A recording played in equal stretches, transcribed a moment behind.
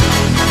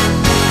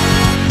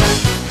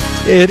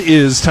It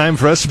is time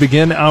for us to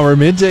begin our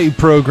midday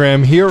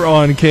program here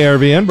on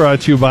KRVN,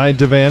 brought to you by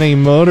Devaney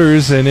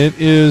Motors, and it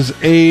is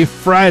a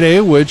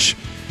Friday, which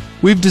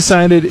we've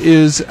decided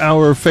is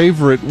our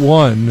favorite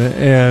one,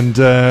 and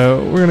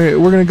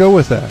we're gonna go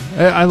with that.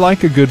 I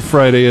like a good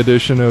Friday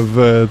edition of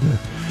the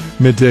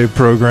midday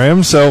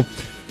program, so.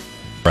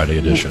 Friday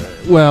edition.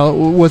 Well,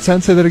 what's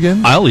that? Say that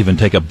again? I'll even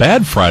take a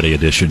bad Friday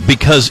edition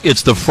because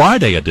it's the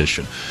Friday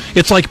edition.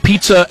 It's like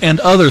pizza and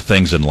other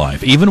things in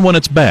life. Even when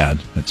it's bad,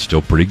 it's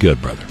still pretty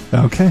good, brother.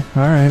 Okay.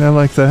 All right. I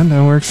like that.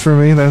 That works for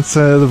me. That's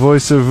the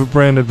voice of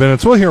Brandon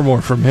Bennett. We'll hear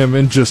more from him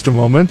in just a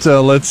moment.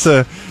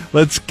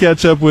 Let's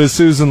catch up with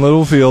Susan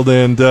Littlefield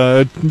and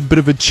a bit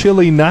of a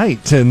chilly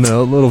night in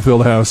the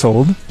Littlefield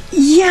household.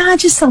 Yeah,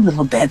 just a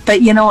little bit. But,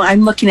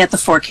 I'm looking at the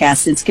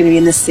forecast. It's going to be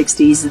in the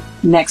 60s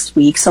next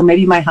week, so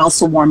maybe my house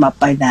will warm up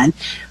by then.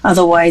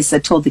 Otherwise, I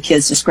told the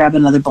kids, just grab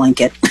another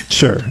blanket.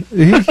 Sure.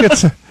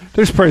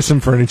 There's probably some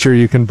furniture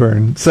you can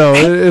burn, so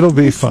it'll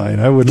be fine.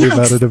 I wouldn't worry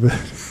about it a bit.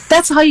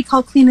 That's how you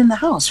call cleaning the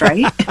house,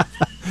 right?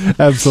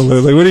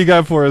 Absolutely. What do you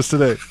got for us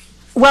today?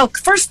 Well,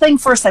 first thing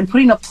first, I'm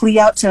putting a plea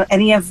out to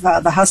any of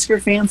the Husker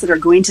fans that are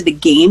going to the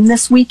game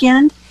this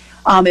weekend.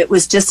 It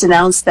was just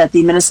announced that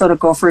the Minnesota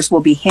Gophers will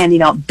be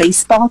handing out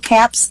baseball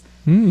caps.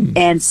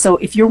 And so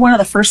if you're one of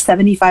the first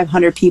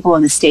 7,500 people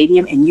in the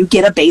stadium and you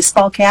get a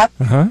baseball cap,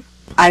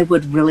 I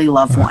would really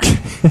love one.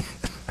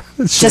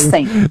 Just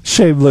saying.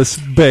 Shameless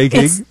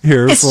begging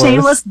here it's for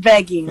shameless us.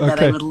 begging that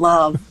I would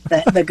love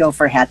the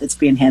Gopher hat that's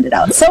being handed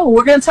out. So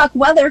we're going to talk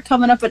weather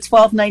coming up at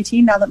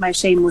 12:19 now that my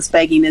shameless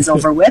begging is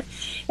over with.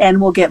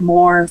 And we'll get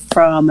more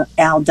from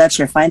Al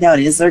Dutcher. Find out,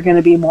 is there going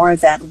to be more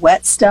of that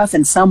wet stuff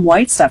and some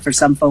white stuff for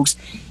some folks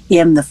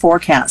in the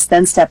forecast?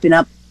 Then stepping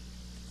up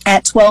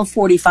at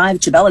 12:45,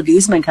 Chabela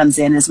Guzman comes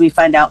in as we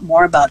find out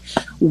more about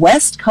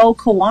Westco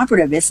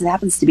Cooperative. This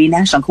happens to be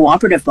National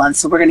Cooperative Month,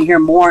 so we're going to hear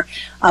more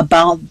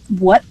about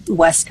what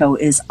Westco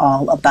is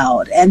all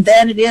about. And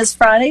then it is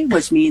Friday,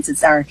 which means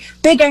it's our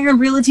Big Iron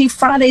Realty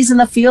Fridays in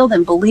the field.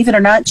 And believe it or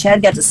not,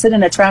 Chad got to sit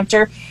in a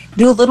tractor,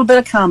 do a little bit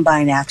of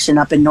combine action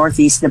up in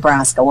northeast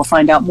Nebraska. We'll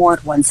find out more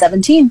at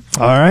 1:17.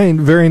 All right,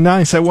 very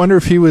nice. I wonder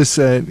if he was,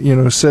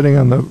 sitting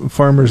on the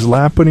farmer's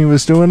lap when he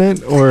was doing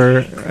it,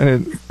 or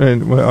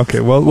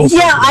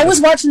yeah, I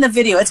was watching the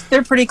video.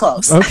 They're pretty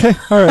close. Okay,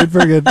 all right,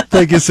 very good.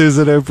 Thank you,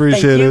 Susan. I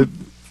appreciate it.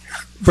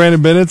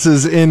 Brandon Bennett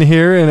is in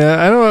here, and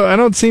I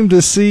don't seem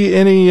to see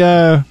any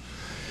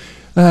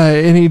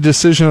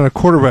decision on a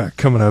quarterback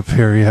coming up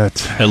here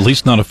yet. At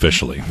least not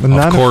officially.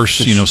 Of course,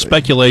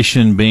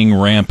 speculation being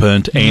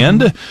rampant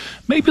and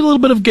maybe a little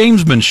bit of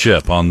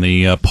gamesmanship on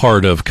the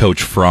part of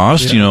Coach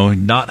Frost,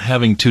 not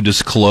having to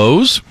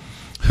disclose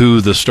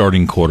who the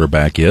starting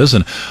quarterback is.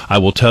 And I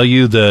will tell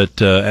you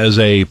that as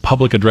a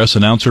public address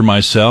announcer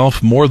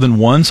myself, more than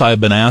once I've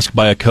been asked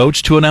by a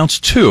coach to announce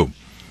two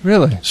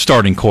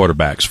starting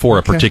quarterbacks for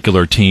a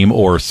particular team,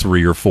 or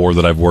 3 or 4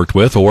 that I've worked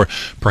with, or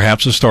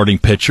perhaps a starting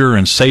pitcher,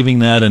 and saving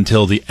that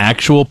until the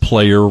actual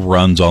player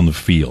runs on the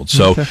field.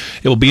 So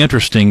it will be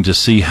interesting to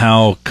see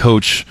how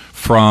Coach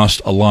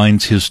Frost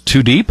aligns his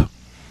 2 deep,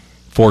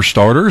 4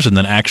 starters, and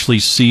then actually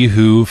see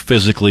who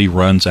physically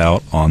runs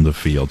out on the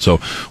field. So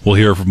we'll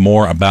hear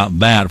more about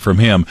that from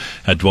him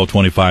at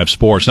 12:25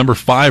 Sports. Number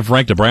 5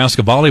 ranked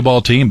Nebraska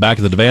volleyball team back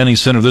at the Devaney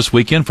Center this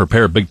weekend for a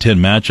pair of Big Ten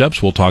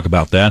matchups. We'll talk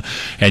about that.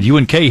 And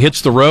UNK hits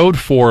the road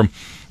for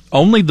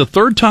only the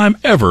 3rd time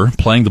ever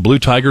playing the Blue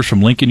Tigers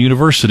from Lincoln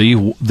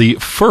University, the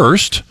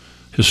first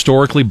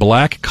historically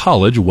black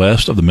college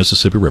west of the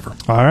Mississippi River.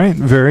 All right,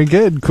 very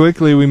good.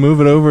 Quickly, we move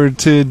it over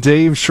to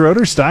Dave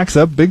Schroeder. Stocks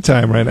up big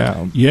time right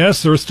now.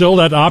 Yes, there's still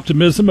that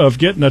optimism of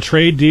getting a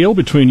trade deal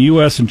between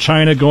U.S. and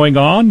China going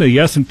on. The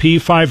S&P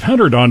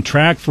 500 on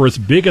track for its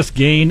biggest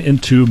gain in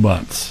 2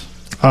 months.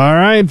 All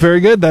right,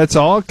 very good. That's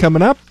all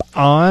coming up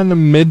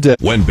on Midday.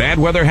 When bad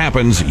weather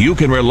happens, you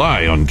can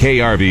rely on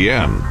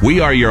KRVN. We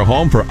are your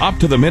home for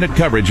up-to-the-minute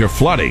coverage of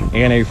flooding.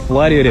 And a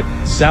flooded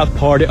south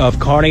part of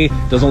Kearney.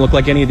 Doesn't look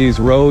like any of these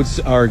roads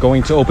are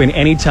going to open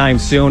anytime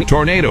soon.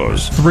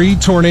 Tornadoes. 3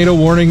 tornado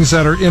warnings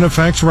that are in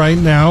effect right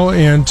now,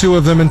 and 2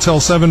 of them until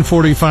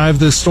 7:45.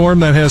 This storm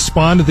that has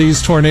spawned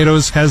these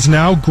tornadoes has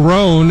now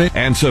grown.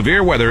 And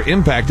severe weather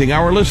impacting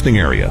our listening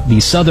area. The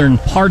southern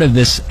part of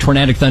this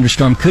tornadic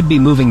thunderstorm could be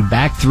moving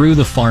back through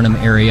the Farnham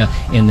area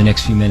in the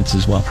next few minutes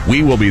as well.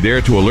 We will be there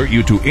to alert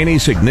you to any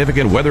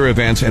significant weather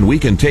events, and we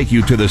can take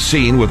you to the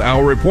scene with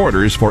our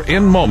reporters for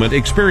in-moment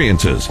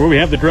experiences. Where we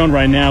have the drone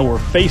right now, we're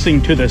facing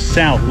to the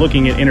south,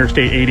 looking at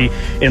Interstate 80,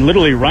 and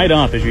literally right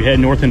off as you head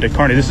north into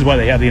Kearney. This is why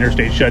they have the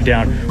interstate shut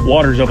down.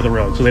 Water's over the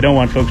road, so they don't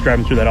want folks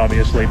driving through that,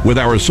 obviously. With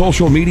our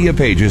social media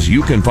pages,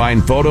 you can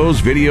find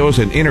photos, videos,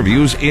 and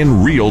interviews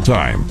in real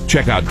time.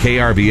 Check out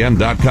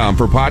krvn.com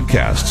for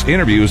podcasts,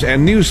 interviews,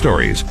 and news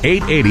stories.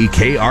 880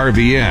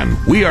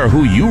 KRVN. We are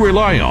who you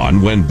rely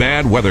on when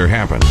bad weather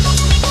happens.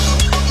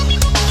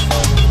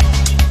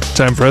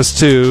 Time for us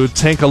to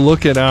take a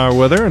look at our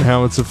weather and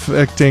how it's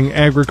affecting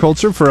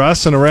agriculture for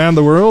us and around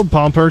the world.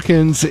 Paul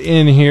Perkins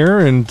in here,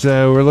 and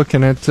we're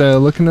looking at a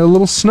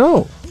little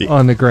snow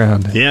on the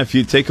ground. Yeah, if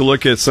you take a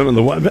look at some of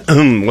the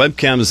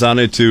webcams on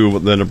it to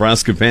the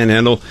Nebraska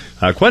Panhandle,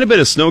 quite a bit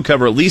of snow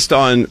cover, at least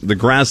on the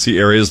grassy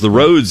areas. The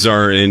roads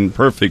are in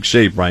perfect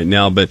shape right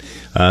now, but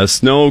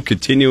snow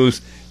continues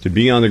to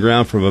be on the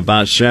ground from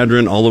about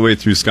Chadron all the way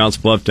through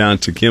Scottsbluff down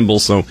to Kimball.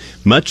 So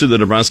much of the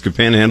Nebraska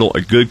Panhandle, a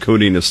good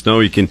coating of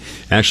snow. You can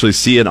actually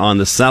see it on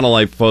the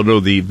satellite photo,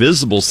 the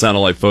visible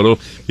satellite photo,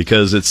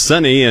 because it's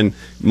sunny and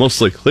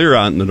mostly clear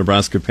out in the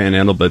Nebraska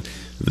Panhandle, but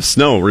the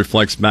snow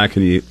reflects back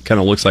and it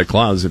kind of looks like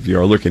clouds if you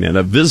are looking at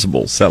a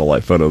visible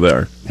satellite photo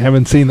there.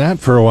 Haven't seen that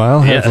for a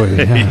while, have we?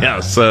 Yeah,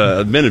 it's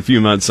been a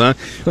few months, huh?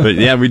 But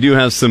yeah, we do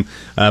have some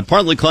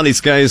partly cloudy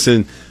skies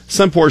in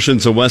some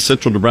portions of west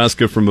central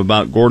Nebraska from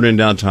about Gordon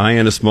down to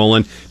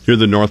Hyannis-Moline near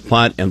the North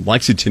Platte and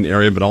Lexington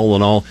area, but all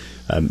in all,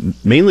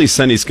 mainly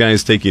sunny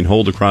skies taking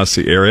hold across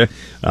the area.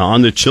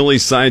 On the chilly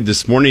side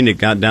this morning, it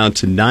got down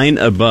to 9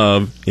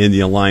 above in the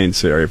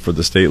Alliance area for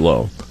the state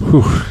low.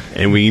 Whew.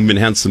 And we even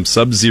had some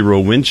sub-zero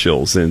wind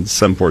chills in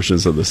some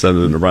portions of the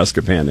southern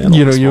Nebraska Panhandle.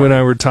 You know, you and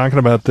I were talking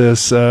about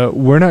this.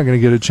 We're not going to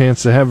get a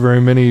chance to have very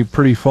many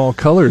pretty fall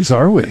colors,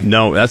 are we?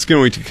 No, that's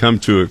going to come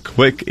to a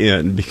quick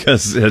end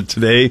because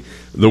today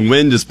the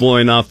wind is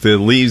blowing off the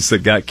leaves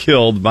that got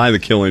killed by the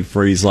killing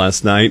freeze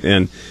last night,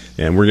 and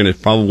we're going to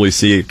probably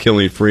see a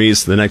killing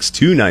freeze the next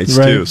 2 nights,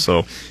 right, too.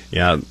 So,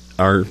 yeah,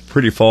 our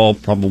pretty fall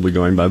probably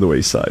going by the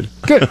wayside.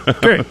 Good,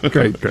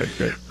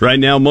 great. Right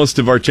now, most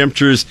of our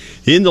temperatures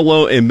in the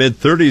low and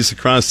mid-30s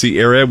across the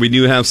area. We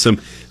do have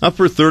some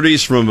upper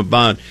 30s from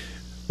about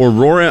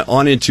Aurora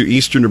on into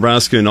eastern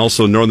Nebraska and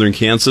also northern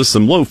Kansas.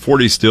 Some low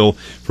 40s still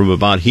from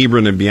about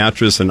Hebron and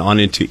Beatrice and on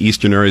into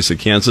eastern areas of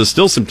Kansas.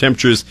 Still some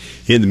temperatures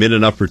in the mid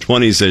and upper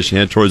 20s as you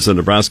head towards the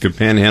Nebraska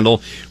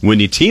Panhandle. When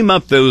you team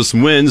up those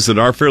winds that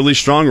are fairly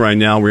strong right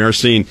now, we are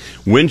seeing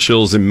wind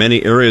chills in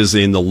many areas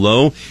in the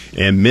low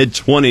and mid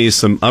 20s,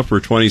 some upper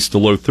 20s to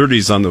low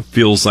 30s on the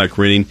feels like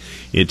reading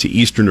into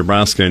eastern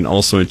Nebraska and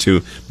also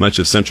into much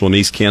of central and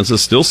east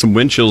Kansas. Still some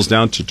wind chills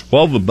down to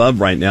 12 above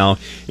right now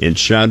in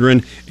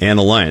Chadron and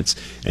Alliance.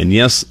 And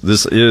yes,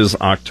 this is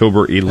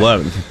October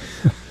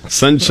 11th.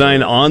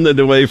 Sunshine on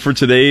the way for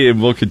today. It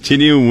will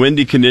continue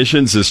windy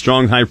conditions as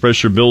strong high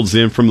pressure builds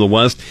in from the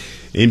west.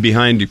 In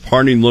behind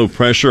departing low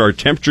pressure, our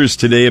temperatures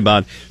today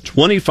about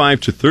 25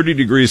 to 30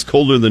 degrees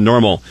colder than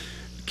normal.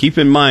 Keep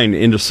in mind,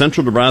 into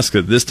central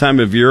Nebraska, this time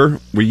of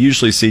year, we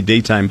usually see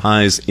daytime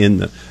highs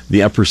in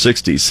the upper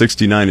 60s.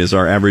 69 is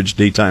our average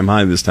daytime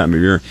high this time of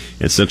year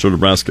in central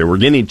Nebraska. We're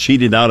getting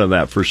cheated out of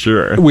that for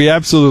sure. We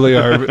absolutely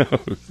are.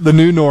 The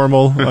new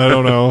normal, I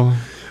don't know.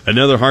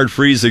 Another hard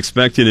freeze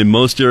expected in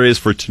most areas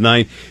for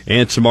tonight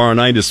and tomorrow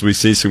night as we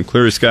see some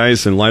clear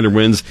skies and lighter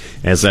winds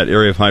as that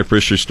area of high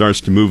pressure starts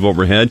to move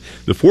overhead.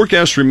 The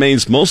forecast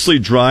remains mostly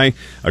dry,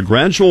 a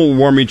gradual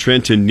warming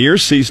trend to near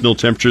seasonal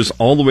temperatures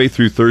all the way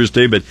through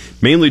Thursday, but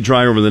mainly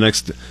dry over the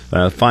next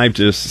 5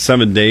 to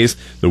 7 days.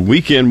 The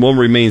weekend will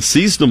remain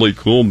seasonably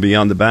cool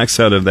beyond the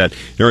backside of that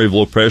area of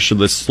low pressure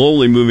that's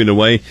slowly moving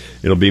away.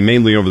 It'll be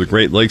mainly over the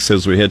Great Lakes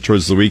as we head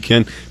towards the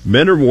weekend.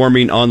 Better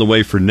warming on the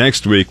way for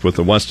next week with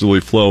the westerly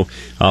flow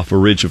off a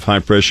ridge of high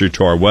pressure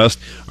to our west.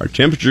 Our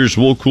temperatures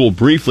will cool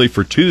briefly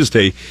for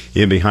Tuesday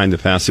in behind the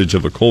passage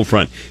of a cold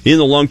front. In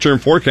the long-term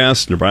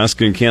forecast,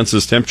 Nebraska and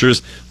Kansas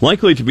temperatures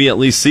likely to be at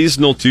least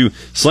seasonal to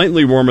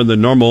slightly warmer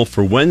than normal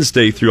for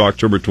Wednesday through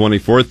October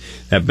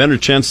 24th. That better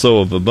chance,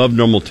 though, of above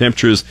normal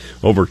temperatures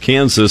over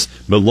Kansas.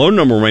 Below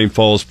normal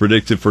rainfall is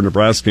predicted for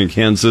Nebraska and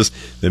Kansas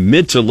the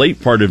mid to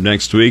late part of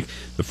next week.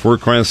 The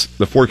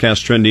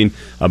forecast trending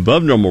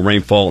above normal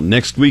rainfall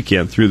next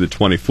weekend through the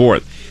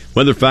 24th.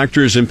 Weather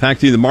factors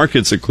impacting the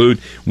markets include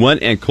wet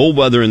and cold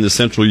weather in the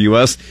central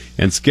U.S.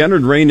 and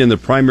scattered rain in the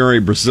primary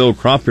Brazil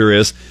crop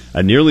areas.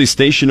 A nearly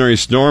stationary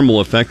storm will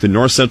affect the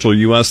north-central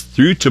U.S.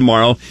 through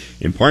tomorrow.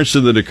 In parts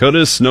of the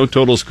Dakotas, snow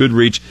totals could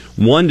reach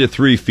 1 to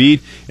 3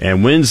 feet,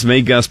 and winds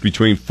may gust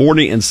between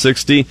 40 and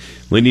 60,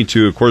 leading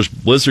to, of course,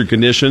 blizzard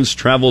conditions,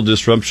 travel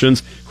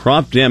disruptions,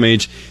 crop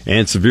damage,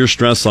 and severe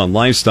stress on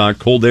livestock.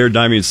 Cold air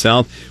diving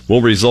south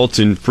will result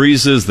in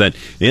freezes that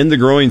end the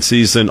growing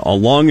season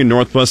along and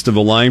northwest of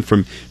the line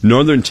from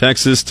northern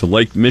Texas to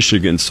Lake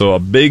Michigan. So a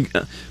big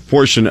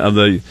portion of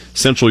the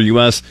central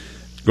U.S.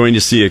 going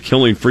to see a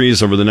killing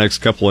freeze over the next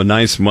couple of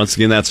nights. Once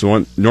again, that's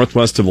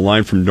northwest of the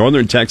line from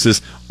northern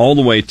Texas all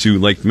the way to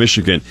Lake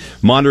Michigan.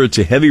 Moderate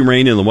to heavy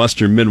rain in the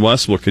western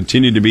Midwest will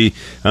continue to be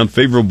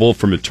unfavorable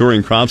for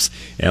maturing crops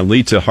and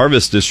lead to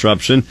harvest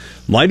disruption.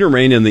 Lighter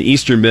rain in the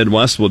eastern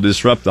Midwest will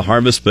disrupt the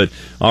harvest but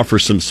offer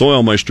some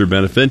soil moisture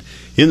benefit.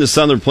 In the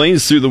southern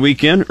plains through the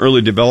weekend,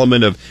 early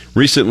development of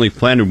recently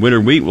planted winter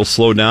wheat will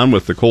slow down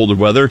with the colder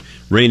weather.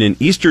 Rain in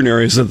eastern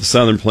areas of the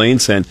southern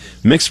plains and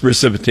mixed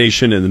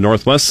precipitation in the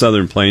northwest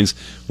southern plains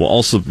will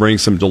also bring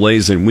some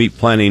delays in wheat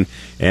planting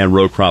and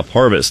row crop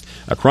harvest.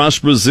 Across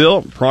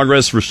Brazil,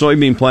 progress for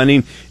soybean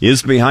planting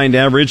is behind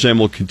average and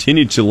will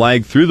continue to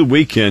lag through the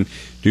weekend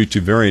due to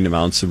varying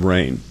amounts of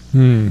rain.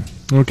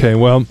 Okay,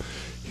 well,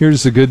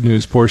 here's the good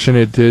news portion.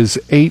 It is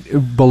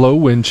 8 below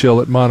wind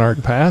chill at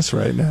Monarch Pass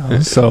right now.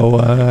 So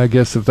I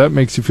guess if that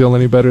makes you feel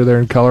any better there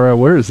in Colorado,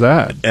 where is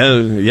that?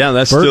 Yeah,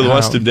 that's still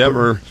west of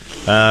Denver.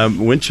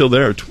 Wind chill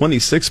there,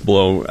 26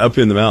 below, up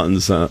in the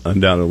mountains,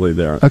 undoubtedly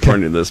there,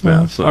 according to this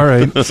map. So. All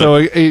right, so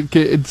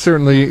it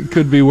certainly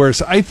could be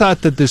worse. I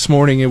thought that this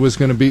morning it was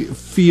going to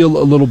feel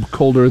a little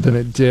colder than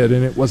it did,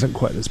 and it wasn't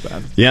quite as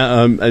bad.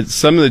 Yeah,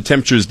 some of the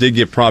temperatures did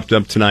get propped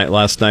up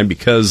last night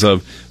because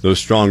of those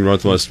strong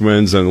northwest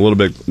winds, and a little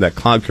bit that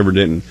cloud cover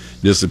didn't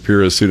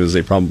disappear as soon as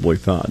they probably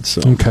thought.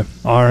 So. Okay,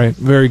 all right,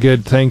 very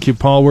good. Thank you,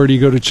 Paul. Where do you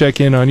go to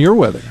check in on your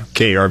weather?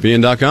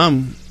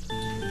 KRVN.com.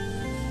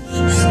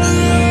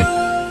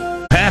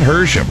 Pat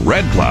Hirsch of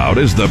Red Cloud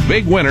is the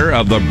big winner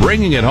of the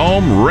Bringing It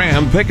Home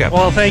Ram Pickup.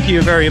 Well, thank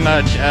you very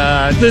much.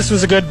 This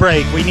was a good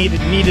break. We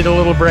needed a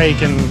little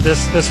break, and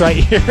this right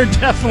here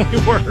definitely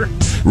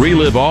worked.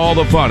 Relive all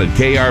the fun at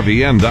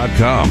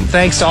KRVN.com.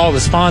 Thanks to all the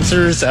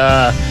sponsors.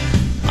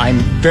 I'm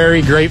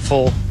very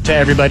grateful to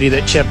everybody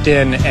that chipped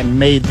in and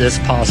made this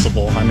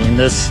possible. I mean,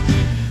 this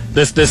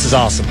is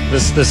awesome.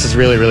 This is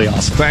really, really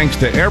awesome. Thanks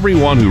to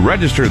everyone who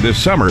registered this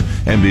summer,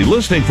 and be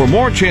listening for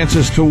more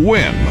chances to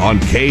win on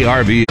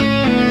KRVN.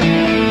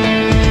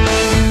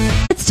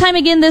 It's time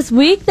again this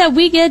week that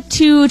we get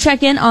to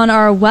check in on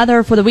our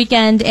weather for the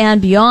weekend and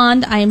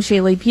beyond. I am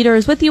Shaylee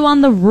Peters with you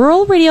on the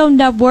Rural Radio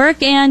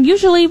Network, and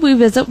usually we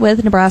visit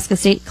with Nebraska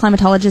State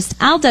climatologist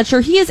Al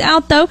Dutcher. He is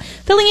out, though.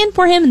 Filling in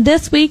for him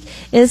this week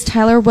is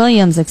Tyler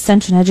Williams,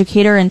 extension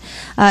educator. And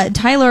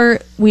Tyler,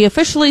 we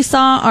officially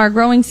saw our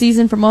growing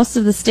season for most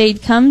of the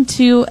state come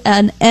to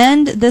an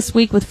end this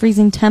week with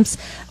freezing temps.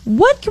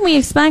 What can we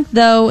expect,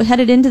 though,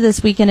 headed into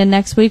this weekend and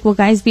next week? Will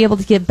guys be able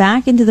to get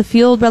back into the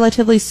field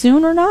relatively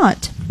soon or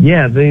not?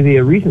 Yeah, the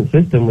recent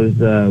system was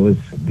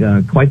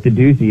quite the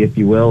doozy, if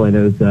you will, and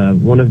it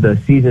was one of the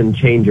season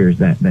changers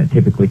that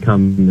typically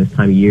come this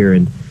time of year.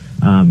 And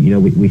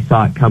we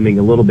saw it coming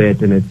a little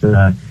bit, and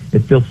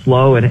it's still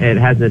slow, and it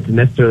hasn't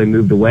necessarily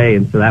moved away,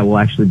 and so that will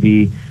actually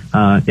be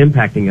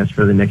impacting us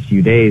for the next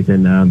few days.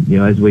 And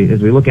as we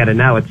look at it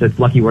now, it's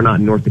lucky we're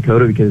not in North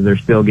Dakota, because they're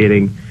still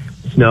getting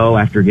snow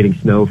after getting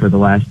snow for the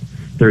last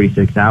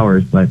 36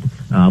 hours. But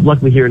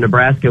luckily here in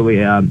Nebraska, we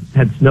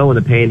had snow in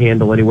the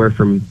Panhandle, anywhere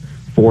from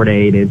 4 to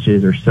 8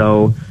 inches or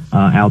so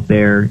out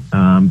there.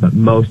 But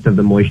most of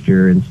the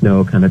moisture and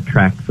snow kind of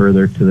tracked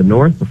further to the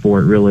north before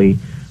it really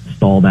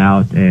stalled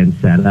out and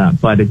set up.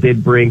 But it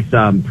did bring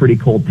some pretty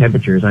cold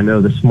temperatures. I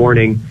know this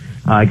morning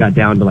I got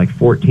down to like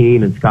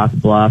 14 in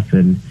Scottsbluff,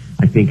 and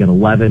I think at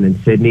 11 in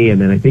Sydney, and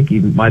then I think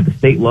even by the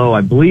state low,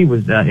 I believe,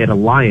 was at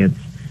Alliance,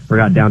 where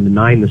I got down to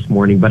 9 this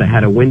morning, but it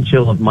had a wind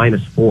chill of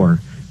 -4,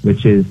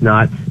 which is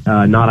not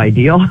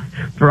ideal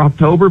for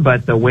October,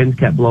 but the winds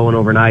kept blowing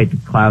overnight, the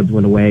clouds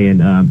went away,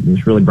 and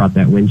it's really brought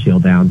that wind chill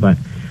down. But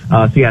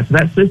so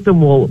that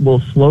system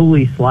will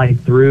slowly slide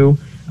through.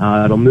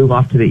 It'll move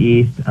off to the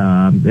east.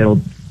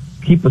 It'll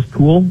keep us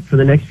cool for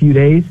the next few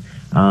days.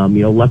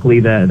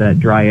 Luckily that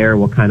dry air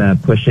will kind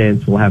of push in,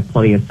 so we'll have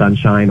plenty of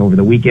sunshine over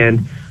the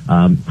weekend.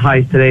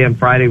 Highs today on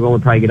Friday, we'll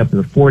only probably get up to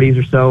the 40s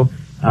or so.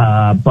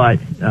 But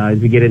as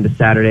we get into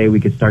Saturday, we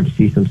could start to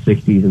see some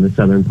 60s in the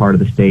southern part of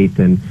the state,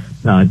 and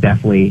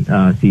definitely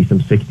see some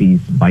 60s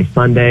by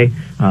Sunday.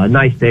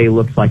 Nice day,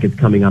 looks like it's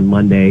coming on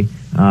Monday,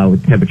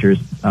 with temperatures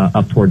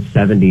up towards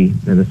 70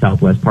 in the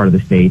southwest part of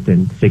the state,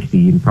 and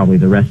 60 in probably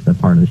the rest of the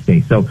part of the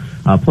state. So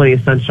plenty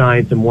of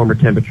sunshine, some warmer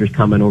temperatures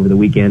coming over the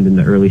weekend and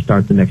the early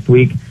start the next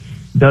week.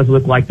 Does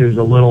look like there's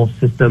a little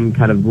system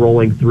kind of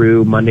rolling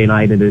through Monday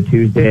night into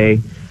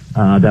Tuesday.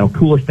 That'll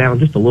cool us down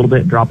just a little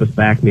bit, drop us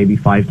back maybe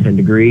 5-10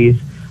 degrees.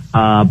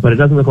 But it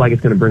doesn't look like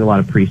it's going to bring a lot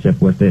of precip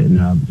with it.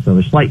 And so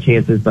there's slight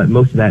chances, but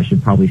most of that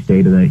should probably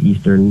stay to the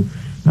eastern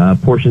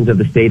portions of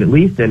the state at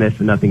least, and if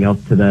nothing else,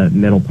 to the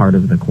middle part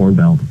of the Corn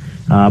Belt.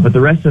 But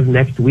the rest of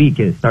next week,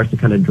 it starts to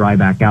kind of dry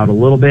back out a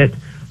little bit,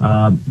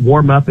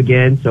 warm up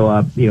again.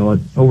 So,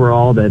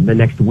 overall, the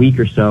next week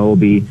or so will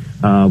be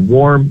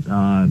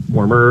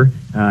warmer,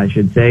 I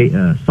should say,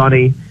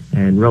 sunny,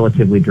 and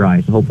relatively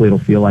dry. So hopefully it'll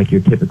feel like your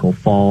typical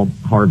fall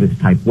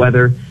harvest type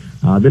weather.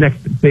 The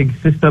next big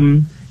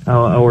system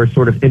or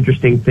sort of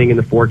interesting thing in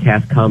the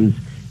forecast comes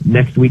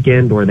next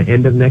weekend, or the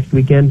end of next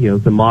weekend.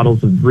 The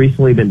models have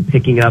recently been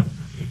picking up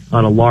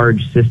on a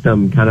large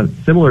system kind of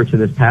similar to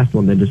this past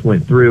one that just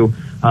went through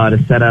to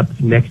set up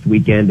next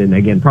weekend, and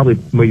again probably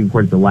moving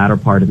towards the latter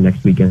part of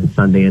next weekend,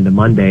 Sunday into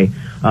Monday.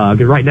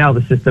 Because right now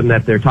the system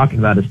that they're talking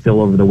about is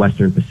still over the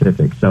western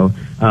Pacific. So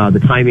the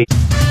timing...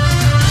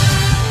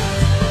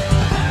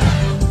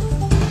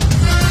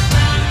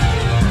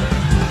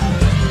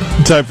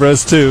 Time for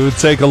us to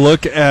take a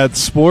look at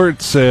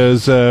sports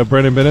as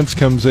Brendan Bennett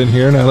comes in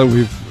here now that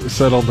we've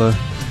settled the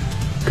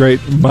great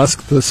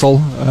musk thistle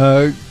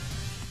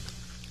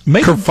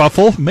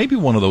kerfuffle. Maybe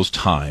one of those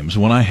times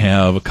when I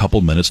have a couple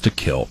minutes to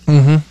kill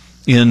in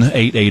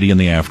 8:80 in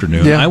the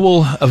afternoon, I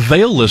will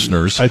avail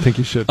listeners, I think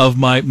you should, of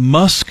my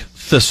musk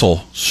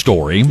Thistle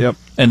story. Yep.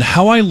 And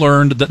how I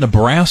learned that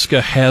Nebraska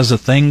has a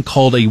thing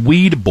called a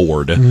weed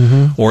board,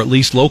 or at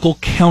least local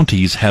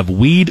counties have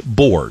weed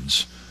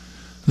boards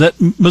that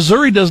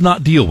Missouri does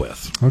not deal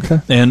with.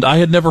 Okay. And I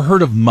had never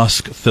heard of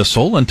musk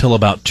thistle until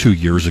about 2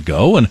 years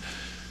ago, and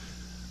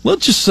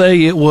let's just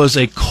say it was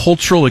a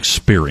cultural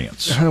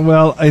experience.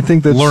 Well, I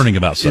think that learning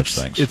about such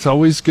things. It's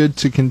always good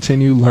to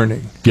continue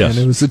learning. Yes.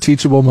 And it was a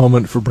teachable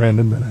moment for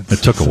Brandon Minutes.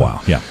 It took a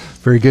while, yeah.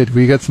 Very good.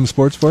 We got some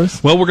sports for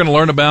us? Well, we're going to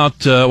learn about,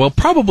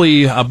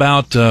 probably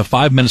about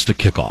 5 minutes to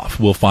kick off.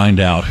 We'll find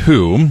out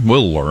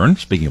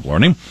speaking of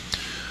learning,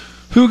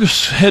 who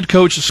head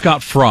coach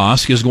Scott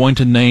Frost is going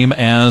to name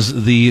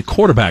as the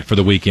quarterback for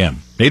the weekend.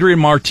 Adrian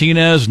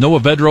Martinez,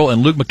 Noah Vedral,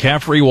 and Luke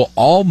McCaffrey will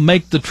all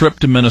make the trip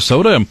to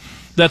Minnesota.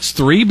 That's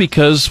 3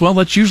 because, well,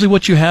 that's usually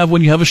what you have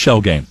when you have a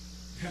shell game.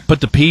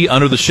 Put the P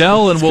under the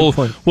shell, and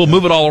we'll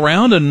move it all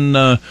around, and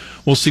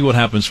we'll see what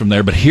happens from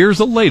there. But here's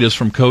the latest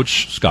from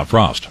Coach Scott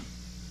Frost.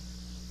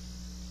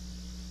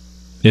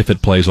 If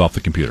it plays off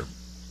the computer.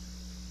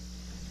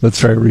 Let's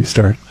try a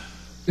restart.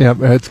 Yeah,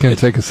 it's going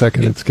to take a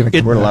second. It's going to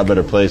come We're in a back. lot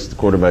better place at the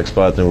quarterback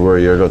spot than we were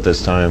a year ago at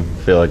this time.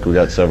 I feel like we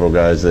got several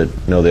guys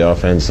that know the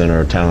offense and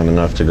are talented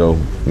enough to go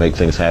make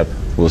things happen.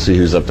 We'll see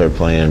who's up there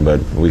playing,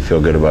 but we feel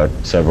good about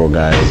several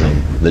guys,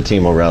 and the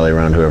team will rally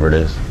around whoever it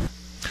is.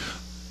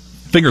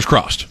 Fingers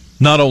crossed.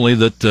 Not only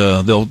that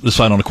they'll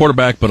decide on a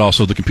quarterback, but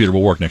also the computer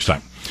will work next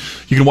time.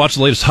 You can watch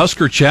the latest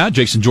Husker chat.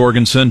 Jason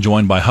Jorgensen,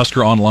 joined by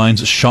Husker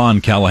Online's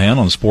Sean Callahan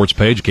on the sports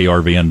page,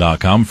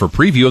 krvn.com, for a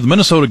preview of the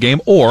Minnesota game,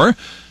 or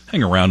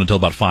hang around until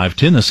about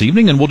 5:10 this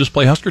evening, and we'll just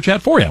play Husker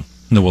chat for you. And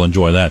then we'll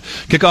enjoy that.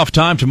 Kickoff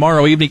time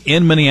tomorrow evening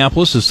in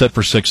Minneapolis is set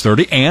for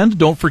 6:30. And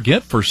don't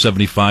forget, for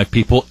 75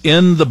 people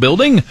in the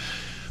building,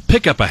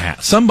 pick up a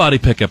hat. Somebody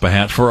pick up a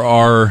hat for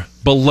our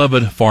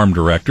beloved farm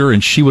director,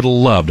 and she would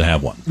love to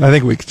have one. I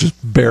think we could just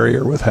bury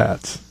her with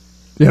hats.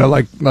 You know,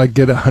 like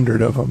get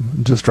 100 of them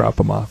and just drop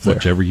them off there.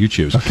 Whichever you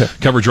choose. Okay.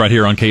 Coverage right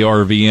here on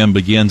KRVN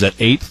begins at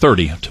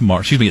 8:30 tomorrow.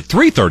 At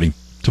 3:30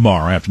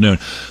 tomorrow afternoon.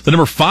 The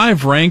number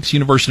 5 ranked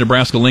University of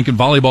Nebraska-Lincoln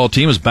volleyball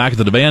team is back at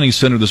the Devaney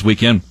Center this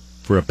weekend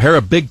for a pair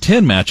of Big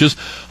Ten matches.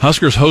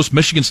 Huskers host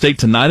Michigan State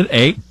tonight at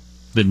 8.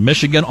 Then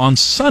Michigan on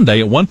Sunday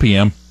at 1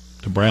 p.m.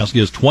 Nebraska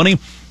is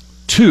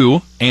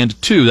 20-2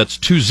 and 2. That's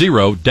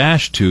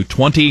 20-2,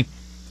 20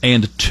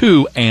 and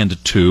 2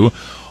 and 2.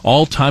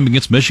 All time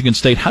against Michigan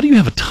State. How do you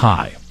have a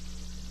tie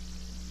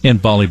in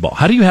volleyball?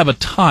 How do you have a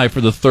tie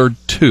for the third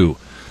 2?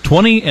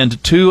 20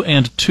 and 2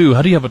 and 2.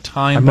 How do you have a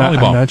tie in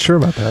volleyball? I'm not sure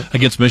about that.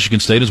 Against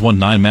Michigan State has won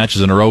 9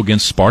 matches in a row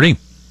against Sparty.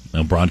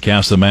 They'll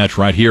broadcast the match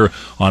right here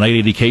on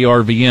 880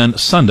 KRVN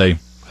Sunday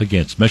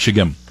against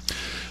Michigan.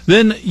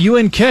 Then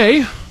UNK,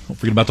 don't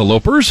forget about the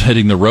Lopers,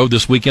 heading the road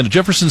this weekend to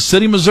Jefferson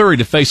City, Missouri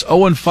to face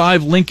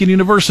 0-5 Lincoln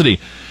University.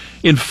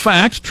 In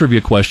fact, trivia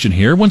question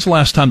here, when's the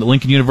last time that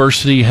Lincoln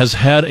University has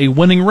had a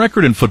winning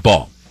record in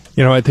football?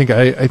 You know, I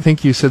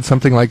think you said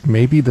something like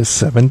maybe the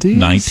 70s?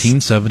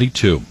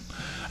 1972.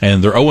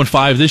 And they're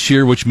 0-5 this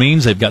year, which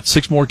means they've got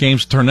 6 more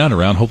games to turn that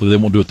around. Hopefully they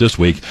won't do it this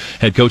week.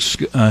 Head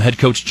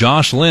coach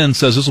Josh Lynn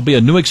says this will be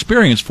a new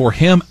experience for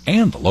him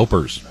and the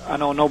Lopers. I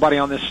know nobody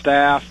on this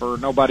staff or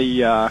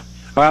nobody, I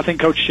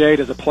think Coach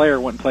Shade as a player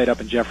went and played up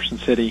in Jefferson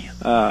City,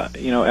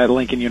 at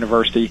Lincoln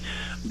University.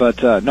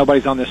 But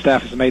nobody's on this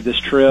staff has made this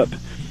trip.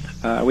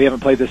 We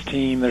haven't played this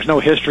team. There's no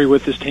history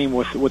with this team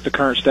with the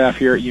current staff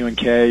here at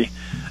UNK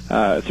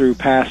through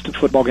past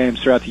football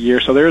games throughout the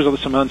year. So there is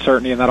some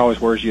uncertainty, and that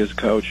always worries you as a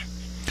coach.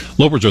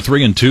 Lopers are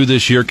 3-2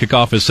 this year.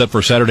 Kickoff is set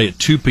for Saturday at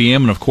 2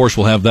 p.m., and of course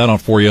we'll have that on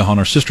for you on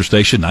our sister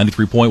station,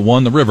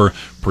 93.1 The River.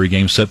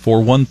 Pregame set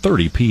for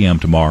 1:30 p.m.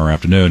 tomorrow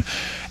afternoon.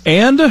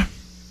 And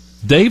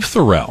Dave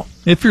Thorell,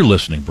 if you're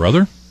listening,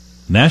 brother,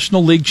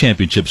 National League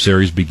Championship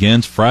Series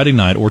begins Friday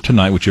night or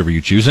tonight, whichever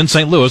you choose, in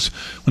St. Louis,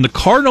 when the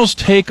Cardinals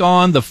take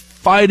on the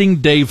Fighting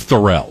Dave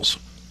Thorells,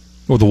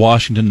 or the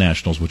Washington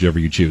Nationals, whichever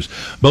you choose.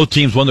 Both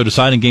teams won their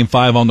deciding Game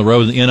 5 on the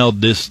road in the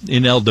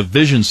NL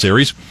Division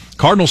Series.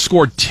 Cardinals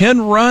scored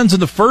 10 runs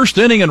in the first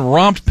inning and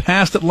romped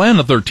past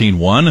Atlanta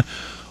 13-1,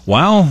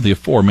 while the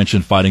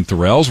aforementioned Fighting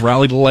Thorells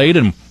rallied late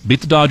and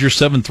beat the Dodgers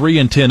 7-3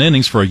 in 10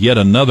 innings for yet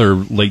another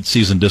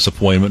late-season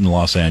disappointment in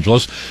Los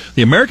Angeles.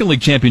 The American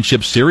League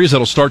Championship Series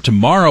that'll start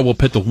tomorrow will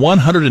pit the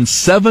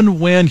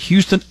 107-win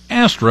Houston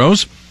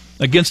Astros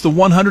against the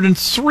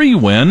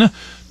 103-win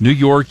New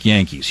York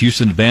Yankees.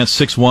 Houston advanced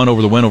 6-1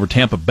 over the win over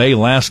Tampa Bay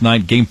last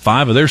night, Game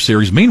 5 of their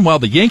series. Meanwhile,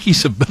 the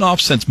Yankees have been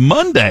off since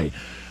Monday.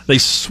 They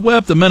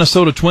swept the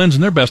Minnesota Twins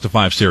in their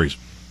best-of-5 series.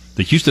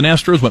 The Houston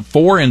Astros went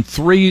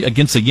 4-3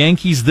 against the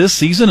Yankees this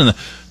season, and the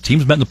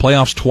teams met in the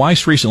playoffs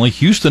twice recently.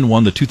 Houston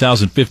won the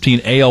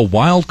 2015 AL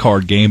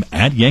wildcard game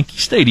at Yankee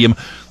Stadium.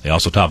 They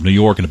also topped New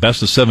York in a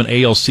best-of-7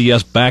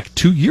 ALCS back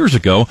 2 years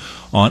ago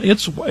on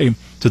its way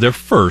to their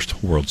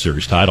first World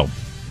Series title.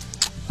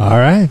 All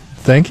right.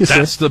 Thank you, sir.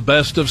 That's the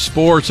best of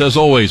sports. As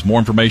always, more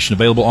information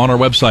available on our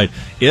website.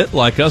 It,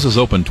 like us, is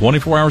open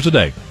 24 hours a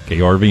day.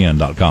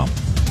 KRVN.com.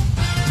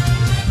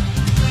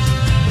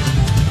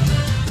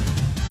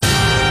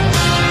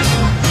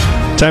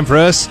 Time for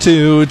us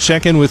to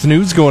check in with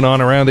news going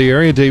on around the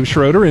area. Dave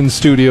Schroeder in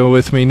studio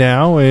with me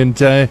now. And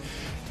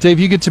Dave,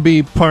 you get to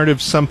be part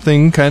of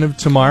something kind of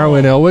tomorrow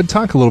in Elwood.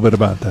 Talk a little bit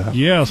about that.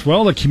 Yes,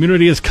 well, the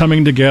community is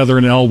coming together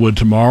in Elwood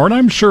tomorrow, and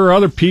I'm sure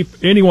other people,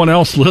 anyone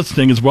else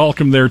listening is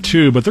welcome there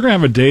too, but they're going to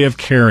have a day of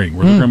caring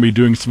where they're going to be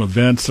doing some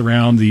events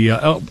around the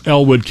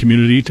Elwood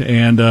community,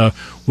 and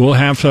we'll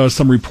have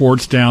some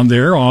reports down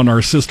there on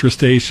our sister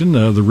station,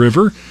 the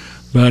River.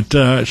 But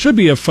it should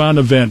be a fun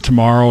event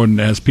tomorrow,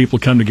 and as people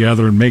come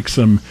together and make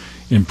some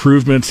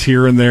improvements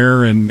here and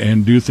there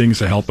and do things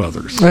to help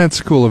others.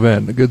 That's a cool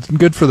event.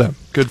 Good for them.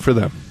 Good for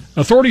them.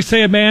 Authorities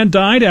say a man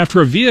died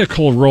after a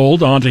vehicle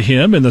rolled onto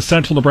him in the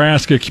central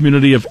Nebraska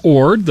community of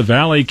Ord. The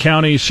Valley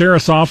County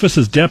Sheriff's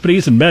Office's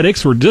deputies and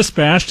medics were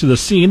dispatched to the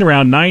scene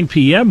around 9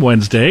 p.m.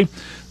 Wednesday.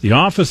 The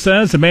office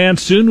says the man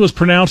soon was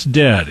pronounced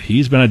dead.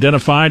 He's been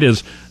identified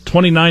as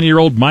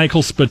 29-year-old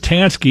Michael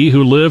Spatansky,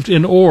 who lived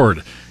in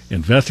Ord.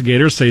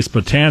 Investigators say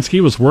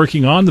Spatansky was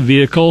working on the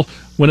vehicle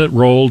when it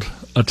rolled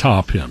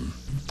atop him.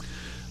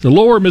 The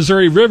lower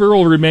Missouri River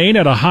will remain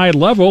at a high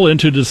level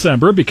into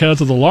December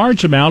because of the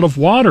large amount of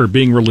water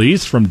being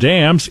released from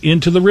dams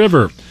into the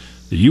river.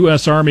 The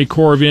U.S. Army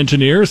Corps of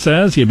Engineers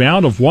says the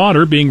amount of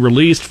water being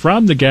released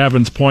from the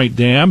Gavins Point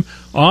Dam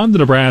on the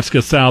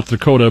Nebraska-South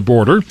Dakota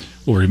border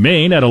will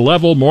remain at a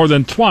level more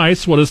than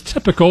twice what is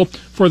typical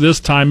for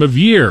this time of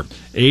year,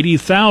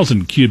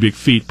 80,000 cubic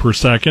feet per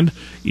second,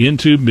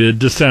 into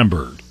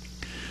mid-December.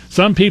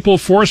 Some people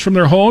forced from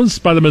their homes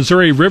by the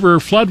Missouri River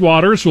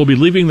floodwaters will be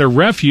leaving their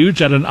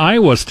refuge at an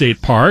Iowa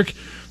state park.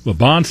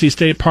 Waubonsee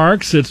State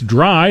Park sits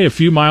dry a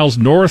few miles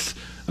north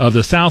of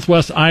the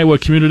southwest Iowa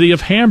community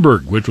of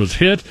Hamburg, which was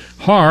hit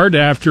hard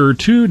after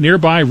 2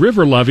 nearby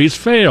river levees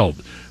failed.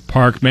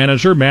 Park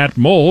manager Matt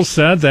Moles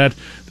said that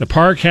the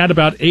park had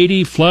about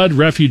 80 flood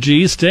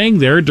refugees staying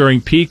there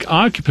during peak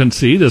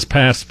occupancy this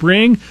past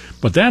spring,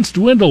 but that's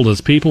dwindled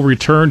as people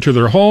returned to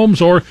their homes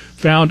or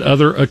found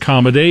other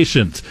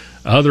accommodations.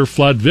 Other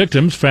flood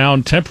victims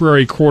found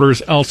temporary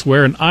quarters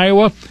elsewhere in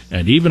Iowa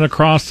and even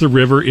across the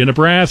river in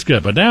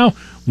Nebraska. But now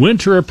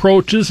winter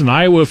approaches, and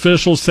Iowa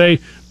officials say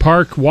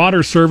park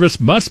water service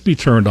must be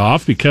turned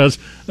off because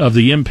of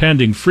the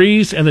impending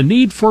freeze and the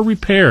need for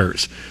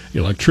repairs.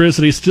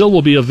 Electricity still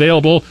will be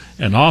available,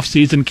 and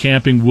off-season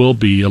camping will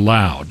be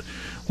allowed.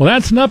 Well,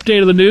 that's an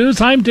update of the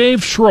news. I'm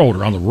Dave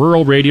Schroeder on the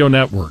Rural Radio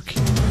Network.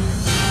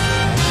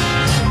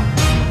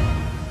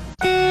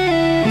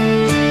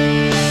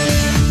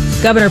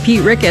 Governor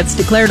Pete Ricketts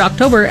declared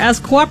October as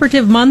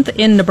Cooperative Month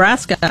in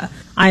Nebraska.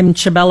 I'm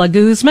Chabella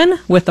Guzman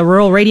with the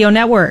Rural Radio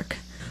Network.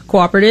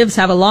 Cooperatives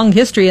have a long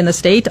history in the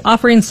state,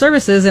 offering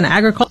services in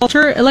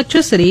agriculture,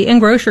 electricity, and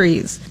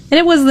groceries. And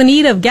it was the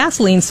need of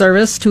gasoline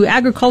service to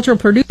agricultural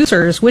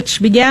producers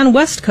which began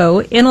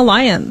Westco in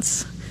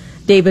Alliance.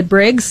 David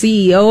Briggs,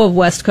 CEO of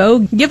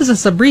Westco, gives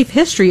us a brief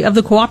history of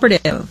the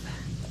cooperative.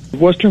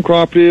 Western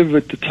Cooperative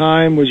at the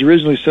time was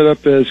originally set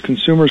up as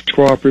Consumers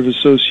Cooperative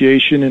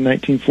Association in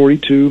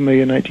 1942, May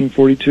of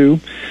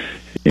 1942,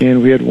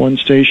 and we had one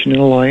station in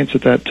Alliance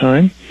at that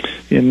time.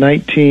 In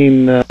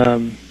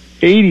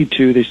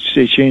 1982, they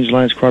changed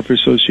Alliance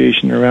Cooperative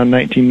Association. Around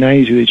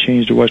 1992, they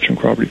changed to Western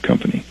Cooperative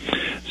Company.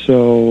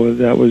 So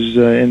that was,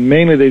 and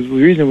mainly the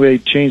reason they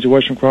changed to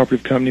Western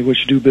Cooperative Company,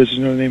 which do business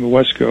under the name of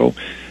Westco,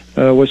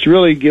 was to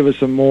really give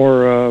us a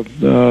more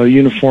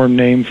uniform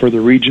name for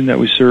the region that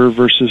we serve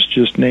versus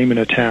just naming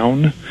a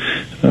town,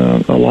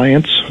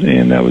 Alliance,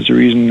 and that was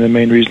the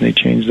main reason they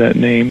changed that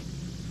name.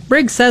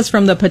 Briggs says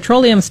from the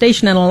petroleum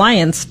station in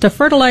Alliance to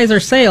fertilizer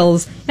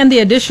sales and the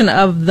addition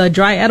of the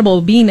dry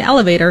edible bean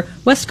elevator,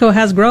 Westco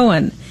has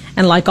grown.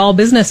 And like all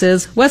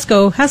businesses,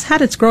 Westco has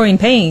had its growing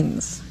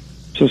pains.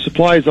 So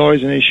supply is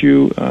always an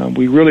issue.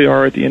 We really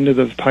are at the end of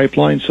the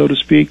pipeline, so to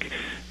speak.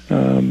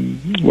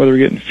 Whether we're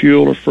getting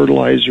fuel or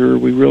fertilizer,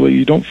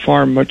 you don't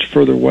farm much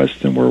further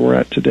west than where we're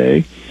at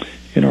today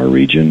in our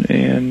region,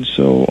 and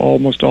so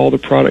almost all the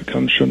product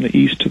comes from the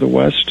east to the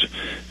west,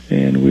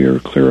 and we are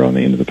clear on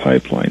the end of the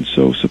pipeline.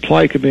 So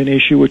supply could be an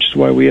issue, which is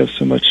why we have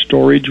so much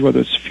storage, whether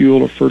it's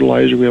fuel or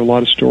fertilizer. We have a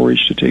lot of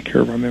storage to take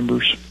care of our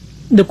members.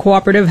 The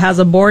cooperative has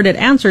a board it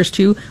answers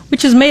to,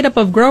 which is made up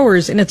of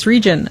growers in its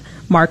region.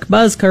 Mark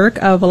Buskirk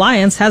of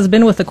Alliance has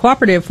been with the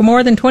cooperative for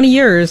more than 20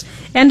 years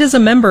and is a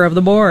member of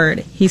the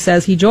board. He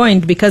says he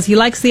joined because he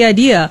likes the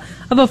idea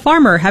of a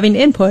farmer having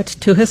input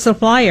to his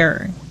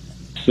supplier.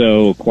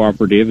 So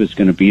cooperative is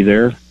going to be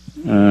there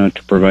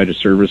to provide a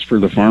service for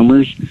the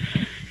farmers.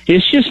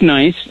 It's just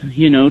nice,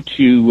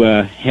 to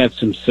have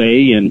some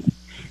say in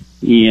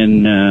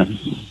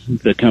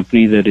the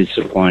company that is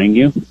supplying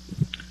you.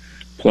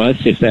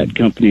 Plus, if that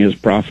company is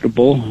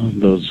profitable,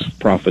 those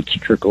profits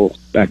trickle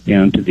back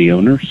down to the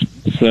owners.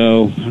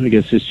 So I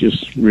guess it's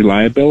just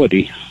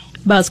reliability.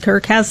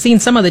 Buskirk has seen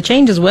some of the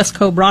changes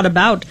Westco brought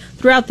about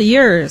throughout the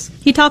years.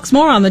 He talks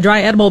more on the dry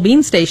edible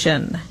bean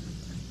station.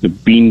 The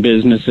bean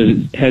business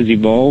has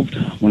evolved.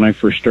 When I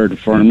first started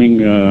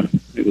farming,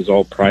 it was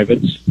all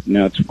privates.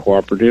 Now it's a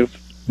cooperative.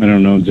 I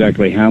don't know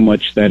exactly how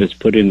much that has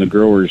put in the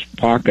growers'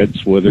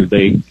 pockets, whether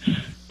they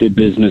did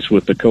business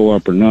with the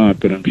co-op or not,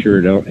 but I'm sure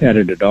it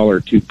added $1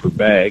 or $2 per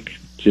bag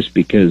just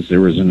because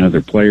there was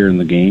another player in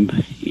the game.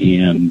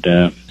 And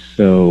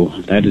so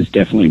that has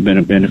definitely been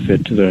a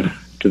benefit to the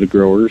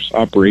growers.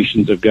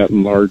 Operations have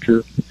gotten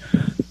larger.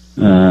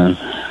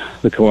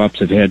 The co-ops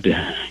have had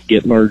to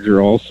get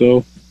larger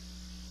also.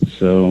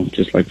 So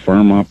just like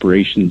farm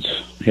operations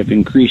have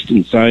increased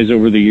in size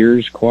over the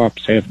years,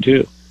 co-ops have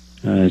too.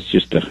 It's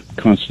just a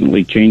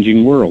constantly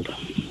changing world.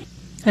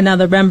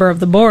 Another member of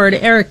the board,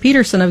 Eric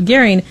Peterson of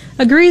Gering,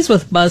 agrees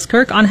with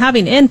Buskirk on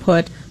having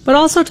input, but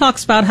also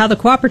talks about how the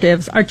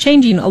cooperatives are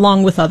changing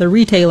along with other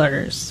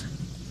retailers.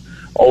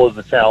 Always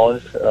the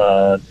challenge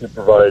to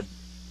provide,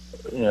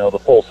 the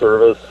full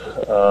service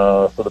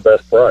for the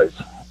best price.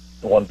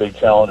 One big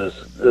challenge is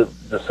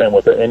the same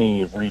with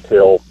any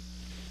retail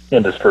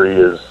industry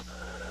is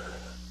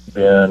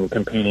been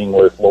competing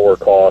with lower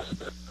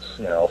costs,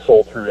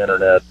 sold through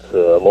internet,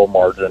 low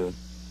margin.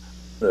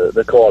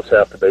 The co-ops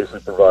have to basically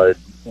provide,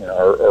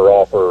 or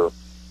offer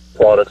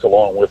products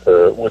along with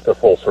the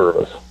full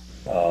service.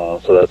 So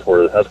that's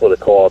where the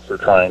co-ops are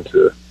trying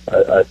to,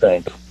 I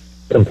think,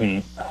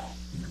 compete.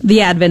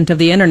 The advent of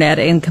the internet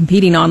and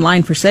competing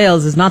online for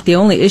sales is not the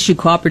only issue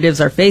cooperatives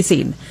are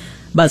facing.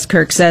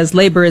 Buskirk says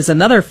labor is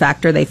another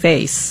factor they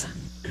face.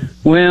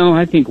 Well,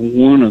 I think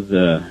one of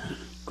the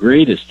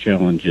greatest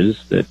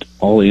challenges that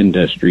all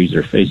industries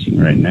are facing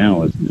right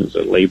now is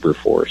a labor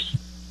force.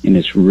 And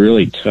it's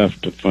really tough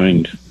to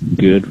find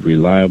good,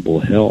 reliable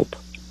help.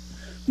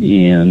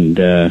 And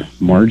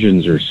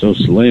margins are so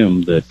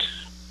slim that,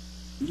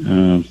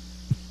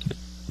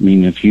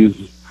 if you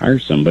hire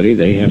somebody,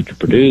 they have to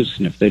produce.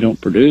 And if they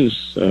don't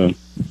produce,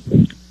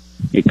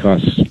 it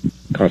costs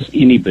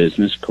any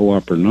business,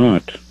 co-op or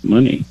not,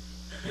 money.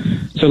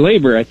 So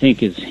labor, I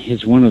think,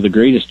 is one of the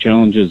greatest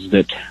challenges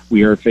that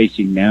we are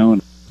facing now.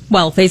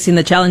 While facing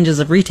the challenges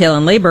of retail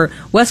and labor,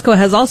 Wesco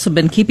has also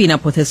been keeping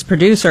up with his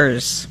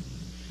producers.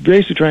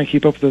 Basically trying to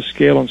keep up with the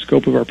scale and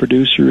scope of our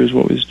producer is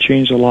what has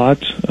changed a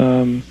lot.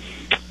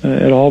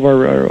 At all of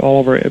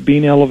our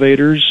bean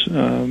elevators,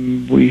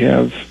 we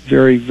have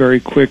very,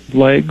 very quick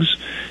legs.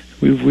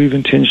 We've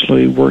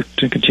intentionally worked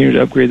to continue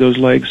to upgrade those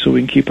legs so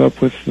we can keep up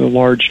with the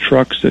large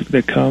trucks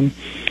that come.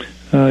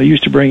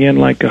 Used to bring in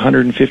like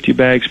 150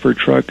 bags per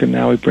truck, and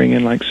now we bring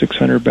in like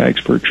 600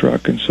 bags per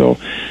truck. And so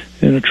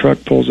when a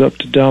truck pulls up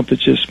to dump,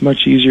 it's just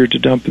much easier to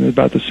dump in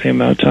about the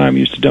same amount of time. We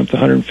used to dump the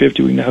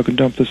 150, we now can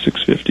dump the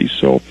 650.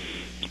 So,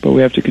 but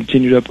we have to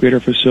continue to upgrade our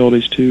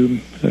facilities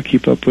to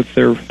keep up with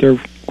their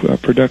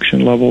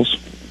production levels.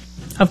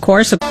 Of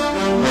course.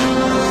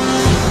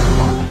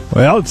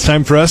 Well, it's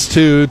time for us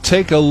to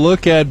take a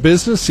look at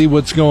business, see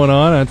what's going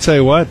on. I tell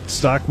you what,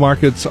 stock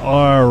markets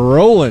are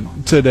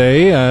rolling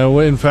today.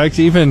 In fact,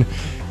 even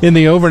in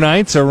the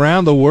overnights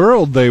around the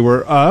world, they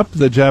were up.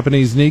 The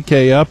Japanese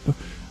Nikkei up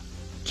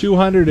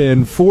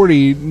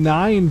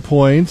 249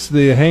 points.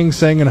 The Hang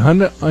Seng in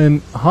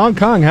Hong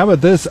Kong, how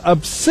about this?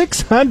 Up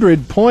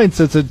 600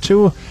 points. It's a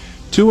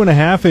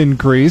 2.5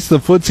 increase. The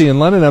FTSE in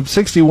London up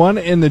 61,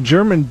 and the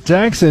German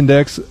DAX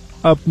index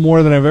up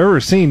more than I've ever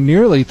seen,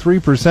 nearly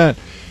 3%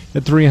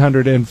 at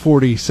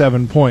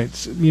 347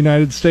 points.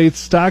 United States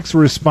stocks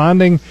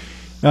responding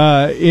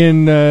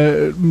in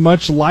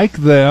much like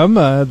them.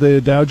 The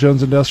Dow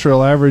Jones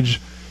Industrial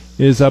Average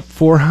is up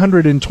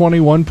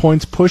 421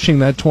 points, pushing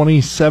that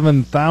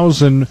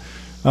 27,000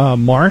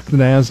 mark. The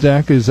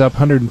NASDAQ is up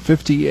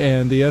 150,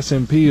 and the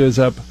S&P is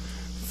up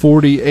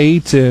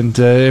 48. And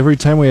every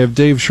time we have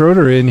Dave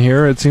Schroeder in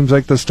here, it seems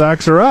like the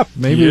stocks are up.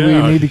 Maybe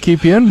we need to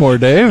keep you in more,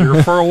 Dave. Your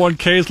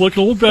 401k is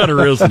looking a little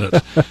better, isn't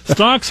it?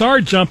 Stocks are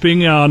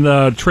jumping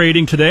on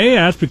trading today.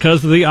 That's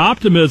because of the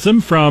optimism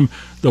from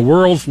the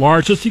world's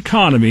largest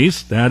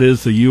economies, that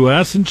is the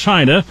U.S. and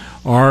China,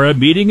 are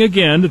meeting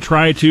again to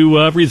try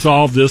to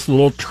resolve this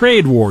little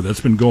trade war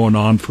that's been going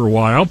on for a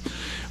while.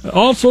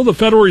 Also, the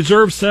Federal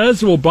Reserve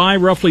says it will buy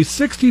roughly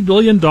 $60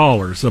 billion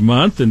a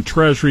month in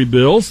Treasury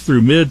bills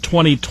through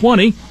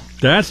mid-2020.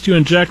 That's to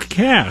inject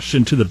cash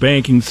into the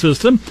banking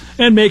system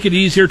and make it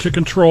easier to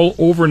control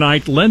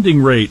overnight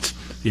lending rates.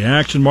 The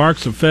action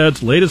marks the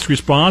Fed's latest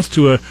response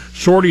to a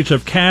shortage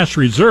of cash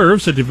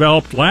reserves that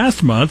developed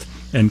last month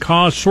and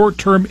caused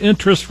short-term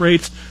interest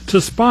rates to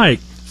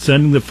spike,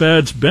 sending the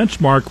Fed's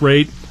benchmark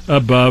rate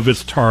above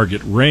its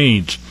target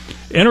range.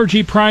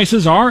 Energy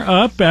prices are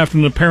up after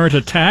an apparent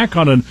attack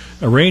on an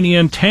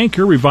Iranian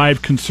tanker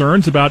revived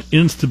concerns about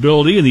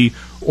instability in the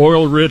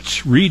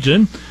oil-rich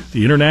region.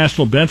 The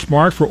international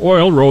benchmark for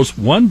oil rose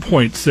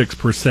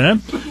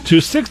 1.6% to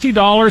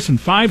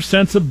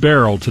 $60.05 a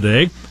barrel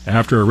today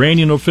after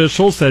Iranian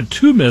officials said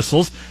 2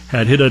 missiles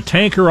had hit a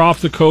tanker off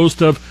the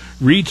coast of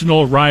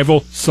regional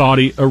rival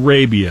Saudi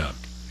Arabia.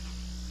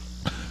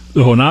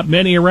 Though not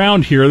many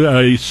around here,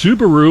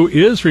 Subaru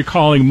is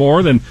recalling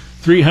more than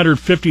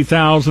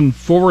 350,000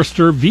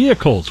 Forester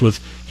vehicles with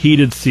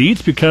heated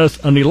seats because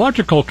an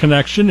electrical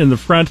connection in the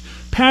front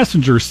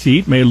passenger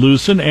seat may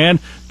loosen and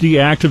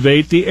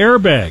deactivate the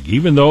airbag,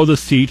 even though the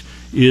seat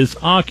is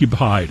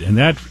occupied. And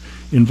that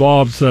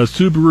involves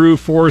Subaru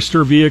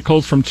Forester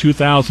vehicles from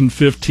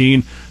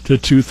 2015 to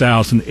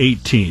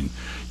 2018.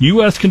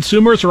 U.S.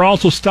 consumers are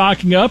also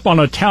stocking up on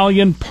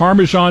Italian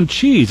Parmesan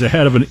cheese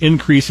ahead of an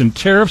increase in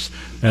tariffs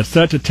that's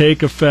set to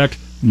take effect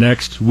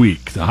next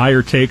week. The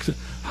higher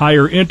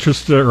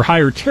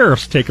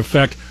tariffs take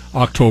effect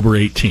October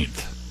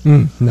 18th.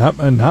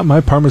 Not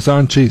my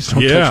Parmesan cheese.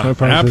 Don't touch my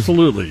Parmesan.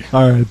 Absolutely.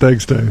 All right,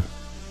 thanks, Dave.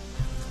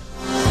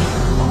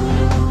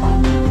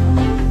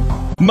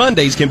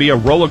 Mondays can be a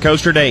roller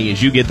coaster day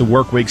as you get the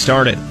work week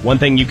started. One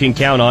thing you can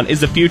count on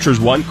is the Futures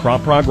One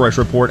Crop Progress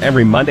Report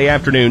every Monday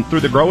afternoon through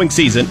the growing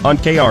season on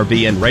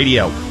KRVN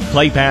Radio.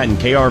 Clay Patton,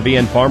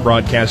 KRVN farm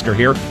broadcaster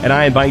here, and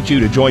I invite you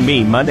to join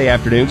me Monday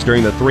afternoons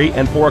during the 3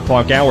 and 4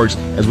 o'clock hours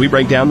as we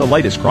break down the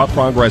latest crop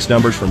progress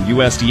numbers from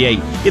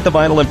USDA. Get the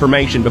vital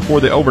information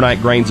before the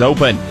overnight grains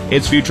open.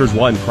 It's Futures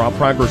One Crop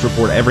Progress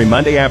Report every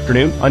Monday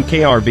afternoon on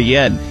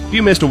KRVN. If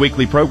you missed a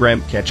weekly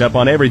program, catch up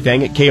on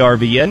everything at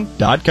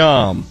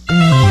krvn.com.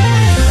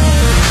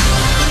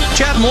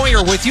 Chad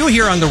Moyer with you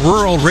here on the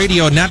Rural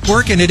Radio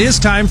Network, and it is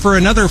time for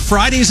another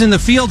Fridays in the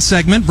Field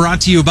segment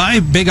brought to you by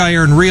Big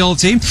Iron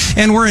Realty.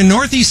 And we're in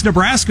northeast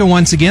Nebraska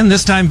once again,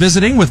 this time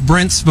visiting with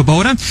Brent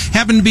Svoboda.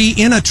 Happen to be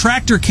in a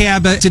tractor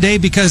cab today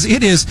because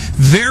it is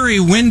very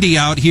windy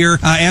out here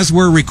as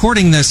we're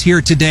recording this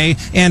here today.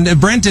 And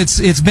Brent,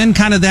 it's been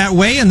kind of that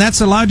way, and that's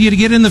allowed you to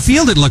get in the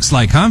field, it looks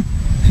like, huh?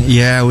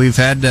 Yeah, we've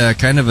had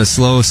kind of a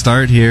slow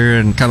start here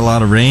and got a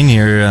lot of rain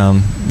here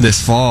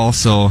this fall,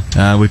 so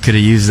we could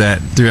have used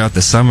that throughout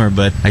the summer,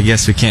 but I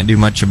guess we can't do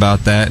much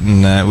about that.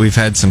 And we've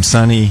had some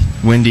sunny,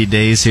 windy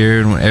days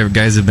here, and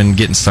guys have been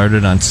getting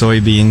started on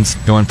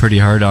soybeans, going pretty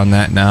hard on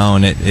that now,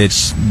 and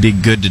it's be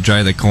good to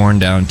dry the corn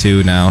down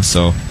too now.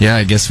 So yeah,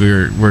 I guess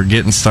we're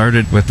getting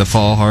started with the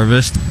fall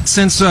harvest.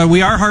 Since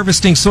we are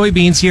harvesting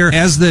soybeans here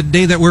as the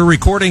day that we're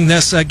recording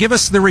this, give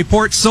us the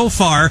report so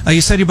far.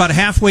 You said you're about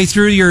halfway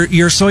through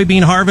your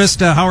soybean harvest.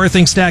 How are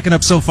things stacking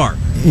up so far?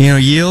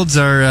 Yields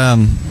are,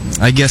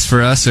 I guess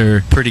for us,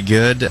 are pretty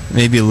good.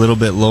 Maybe a little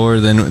bit lower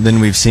than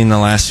we've seen the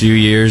last few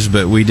years,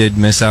 but we did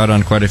miss out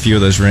on quite a few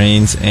of those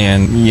rains.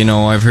 And,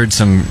 I've heard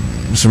some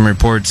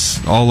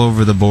reports all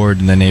over the board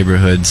in the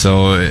neighborhood,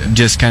 so it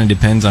just kind of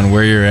depends on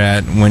where you're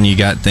at when you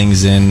got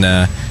things in.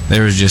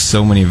 There was just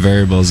so many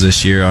variables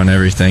this year on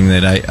everything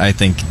that I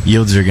think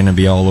yields are going to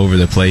be all over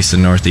the place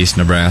in northeast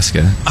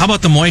Nebraska. How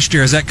about the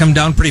moisture? Has that come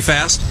down pretty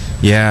fast?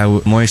 Yeah,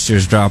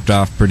 moisture's dropped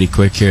off pretty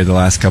quick here the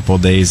last couple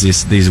of days.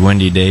 These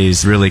windy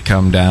days really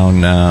come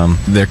down.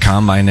 They're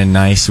combining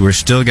nice. We're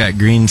still got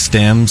green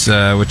stems,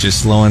 which is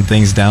slowing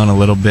things down a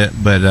little bit,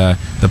 but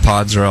the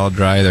pods are all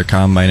dry. They're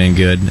combining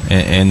good,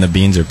 and the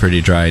beans are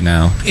pretty dry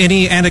now.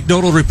 Any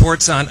anecdotal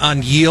reports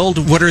on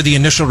yield? What are the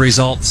initial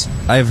results?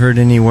 I've heard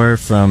anywhere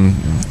from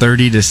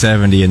 30 to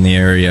 70 in the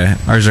area.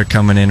 Ours are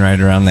coming in right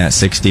around that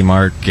 60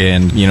 mark,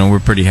 and we're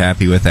pretty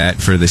happy with that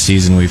for the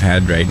season we've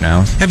had right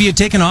now. Have you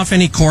taken off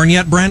any corn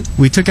yet, Brent?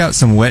 We took out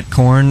some wet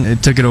corn.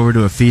 It took it over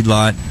to a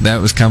feedlot.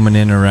 That was coming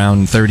in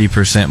around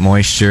 30%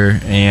 moisture,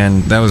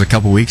 and that was a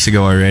couple weeks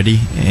ago already.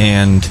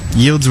 And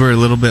yields were a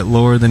little bit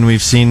lower than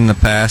we've seen in the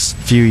past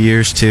few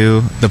years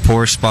too. The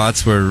poor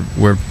spots were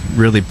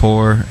really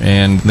poor,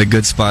 and the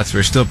good spots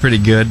were still pretty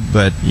good.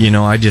 But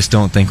I just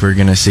don't think we're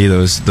going to see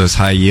those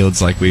high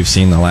yields like we've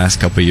seen the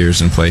last couple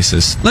years in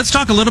places. Let's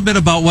talk a little bit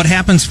about what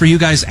happens for you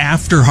guys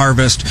after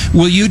harvest.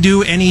 Will you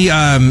do any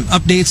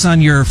updates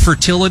on your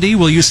fertility?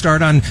 Will you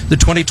start on the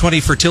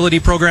 2020 fertility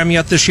program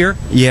yet this year?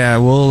 Yeah,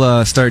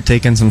 we'll start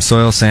taking some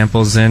soil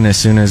samples in as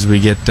soon as we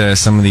get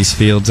some of these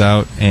fields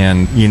out,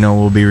 and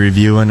we'll be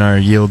reviewing our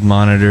yield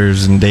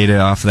monitors and data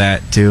off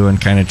that too,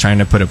 and kind of trying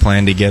to put a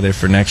plan together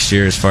for next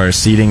year as far as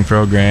seeding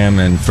program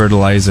and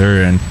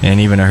fertilizer and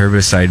even a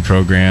herbicide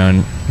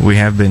program. We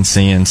have been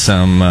seeing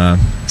some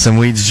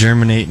weeds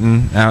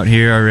germinating out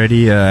here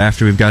already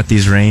after we've got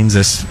these rains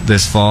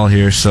this fall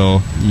here,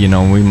 so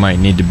we might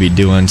need to be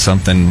doing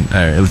something,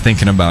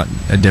 thinking about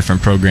a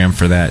different program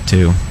for that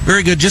too.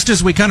 Very good. Just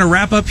as we kind of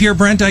wrap up here,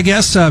 Brent, I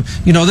guess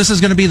this is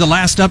going to be the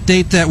last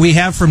update that we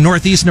have from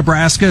northeast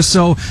Nebraska.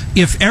 So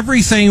if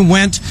everything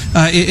went,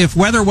 if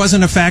weather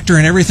wasn't a factor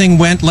and everything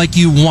went like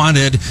you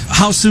wanted,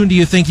 how soon do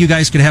you think you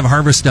guys could have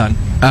harvest done?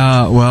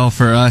 Well,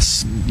 for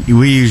us,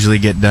 we usually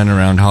get done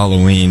around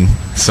Halloween.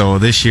 So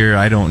this year,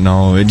 I don't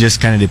know. It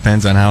just kind of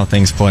depends on how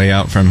things play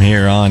out from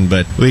here on,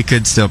 but we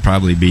could still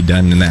probably be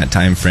done in that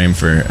time frame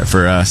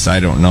for us.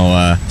 I don't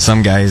know.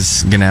 Some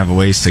guys gonna have a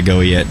ways to go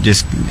yet.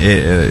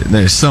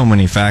 There's so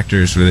many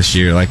factors for this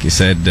year. Like you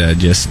said,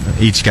 just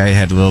each guy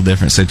had a little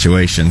different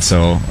situation.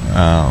 So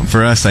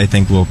for us, I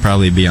think we'll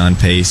probably be on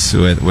pace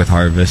with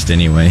harvest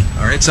anyway.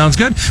 All right, sounds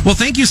good. Well,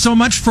 thank you so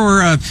much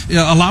for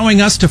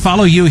allowing us to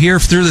follow you here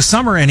through the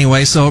summer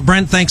anyway. So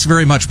Brent, thanks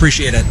very much.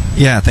 Appreciate it.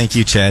 Yeah, thank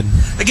you, Chad.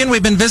 Again,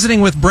 we've been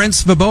visiting with Brent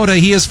Svoboda.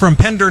 He is from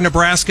Pender,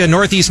 Nebraska,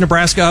 Northeast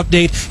Nebraska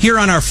Update here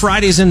on our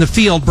Fridays in the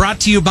Field, brought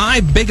to you by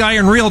Big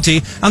Iron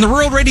Realty on the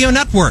Rural Radio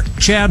Network.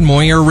 Chad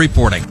Moyer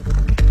reporting.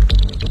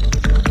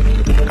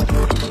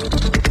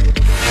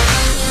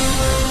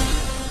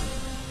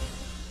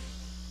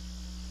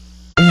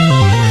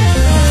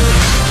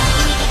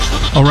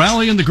 A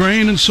rally in the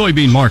grain and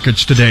soybean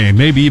markets today,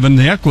 maybe even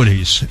the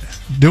equities.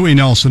 Dewey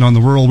Nelson on the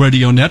Rural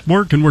Radio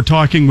Network, and we're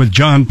talking with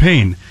John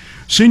Payne,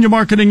 Senior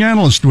Marketing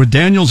Analyst with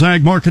Daniels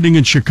Ag Marketing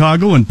in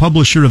Chicago and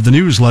publisher of the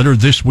newsletter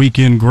This Week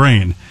in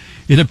Grain.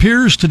 It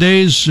appears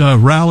today's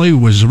rally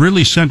was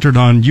really centered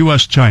on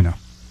U.S.-China.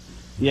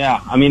 Yeah,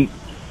 I mean,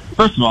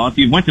 first of all, if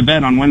you went to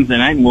bed on Wednesday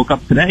night and woke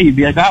up today, you'd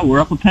be like, oh, we're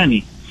up a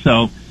penny.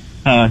 So,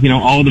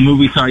 all the move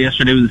we saw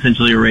yesterday was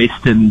essentially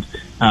erased, and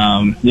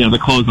the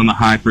close on the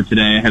high for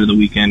today ahead of the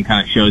weekend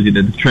kind of shows you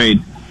that the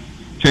trades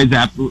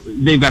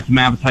they've got some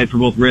appetite for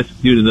both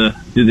risk due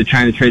to the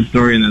China trade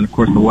story, and then of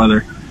course the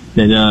weather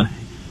that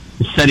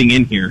is setting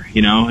in here.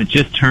 It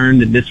just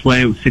turned this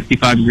way. It was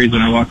 65 degrees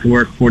when I walked to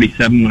work,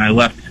 47 when I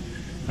left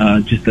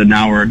just an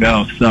hour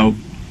ago. So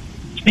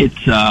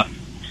it's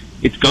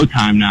go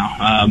time now.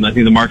 I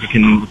think the market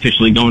can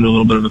officially go into a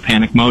little bit of a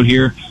panic mode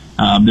here.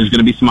 There's going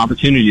to be some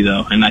opportunity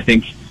though, and I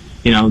think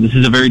this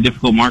is a very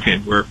difficult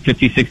market. We're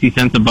 50, 60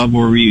 cents above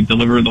where we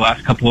delivered the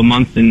last couple of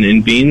months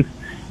in beans.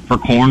 For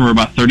corn, we're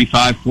about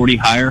 35, 40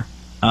 higher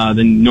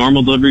than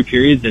normal delivery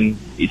periods, and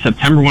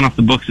September went off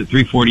the books at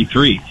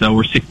 343, so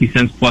we're 60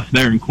 cents plus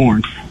there in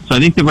corn. So I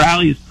think the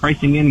rally is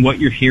pricing in what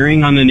you're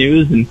hearing on the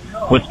news and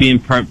what's being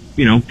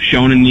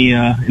shown in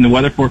the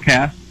weather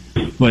forecast.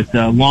 But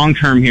long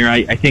term here,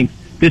 I think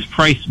this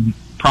price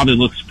probably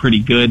looks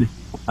pretty good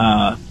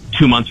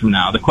 2 months from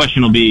now. The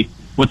question will be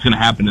what's going to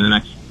happen in the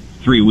next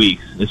 3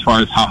 weeks as far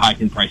as how high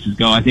can prices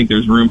go. I think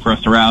there's room for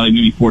us to rally.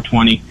 Maybe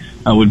 420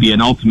 would be an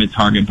ultimate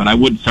target, but I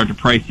would start to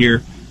price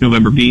here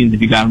November beans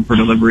if you got them for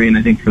delivery, and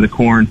I think for the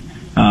corn,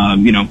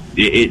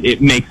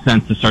 it makes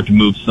sense to start to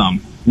move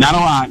some. Not a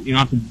lot. You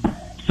don't have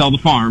to sell the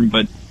farm,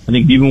 but I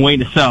think if you've been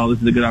waiting to sell, this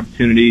is a good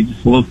opportunity.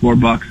 Just below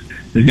 $4.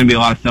 There's going to be a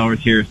lot of sellers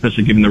here,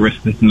 especially given the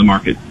risk that's in the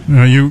market.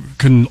 You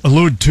can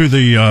allude to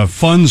the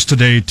funds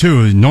today,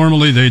 too.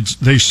 Normally,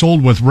 they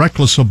sold with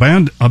reckless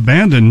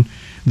abandon.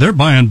 They're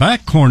buying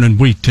back corn and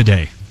wheat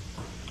today.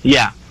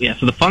 Yeah,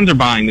 so the funds are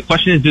buying. The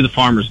question is, do the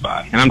farmers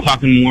buy? And I'm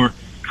talking more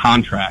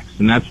contracts,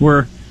 and that's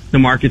where the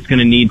market's going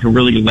to need to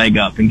really leg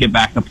up and get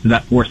back up to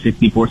that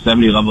 460,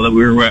 470 level that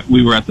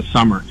we were at the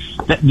summer.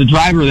 The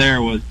driver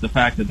there was the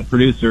fact that the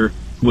producer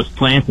was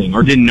planting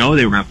or didn't know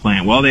they were going to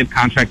plant. Well, they've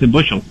contracted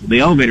bushels. The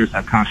elevators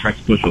have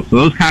contracted bushels. So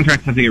those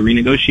contracts have to get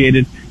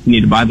renegotiated. You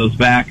need to buy those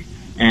back.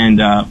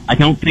 And I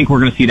don't think we're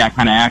going to see that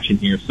kind of action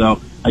here.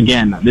 So,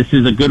 again, this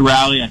is a good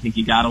rally. I think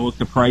you got to look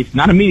to price.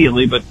 Not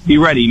immediately, but be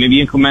ready.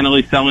 Maybe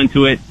incrementally sell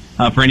into it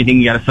for anything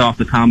you got to sell off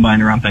the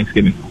combine around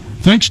Thanksgiving.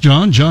 Thanks,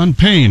 John. John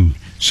Payne,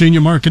 Senior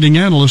Marketing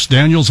Analyst,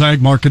 Daniels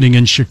Ag Marketing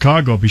in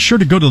Chicago. Be sure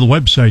to go to the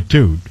website,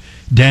 too,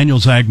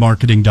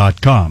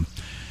 danielsagmarketing.com.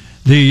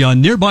 The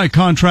nearby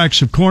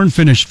contracts of corn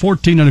finished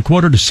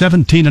 14.25 to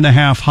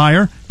 17.5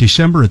 higher.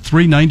 December at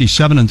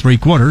 397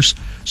 3/4.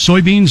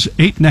 Soybeans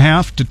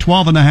 8.5 to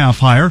 12.5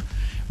 higher,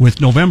 with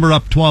November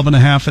up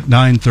 12.5 at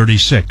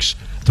 936.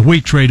 The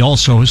wheat trade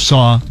also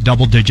saw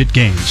double-digit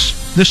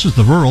gains. This is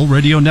the Rural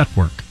Radio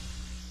Network.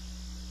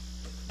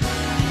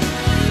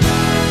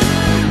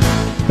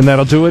 And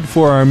that'll do it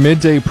for our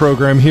midday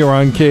program here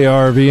on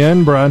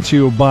KRVN, brought to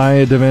you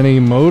by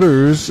Devaney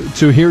Motors.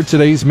 To hear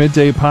today's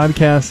midday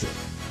podcast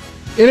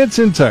in its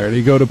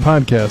entirety, go to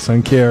podcasts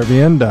on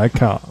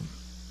KRVN.com.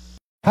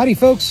 Howdy,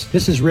 folks.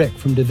 This is Rick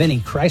from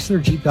Devaney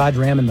Chrysler, Jeep, Dodge,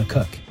 Ram, and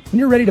McCook. When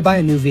you're ready to buy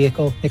a new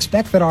vehicle,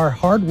 expect that our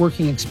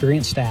hard-working,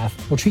 experienced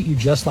staff will treat you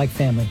just like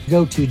family.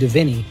 Go to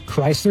Devaney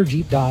Chrysler,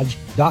 Jeep,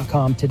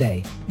 Dodge.com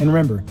today. And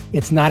remember,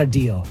 it's not a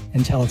deal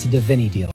until it's a Devaney deal.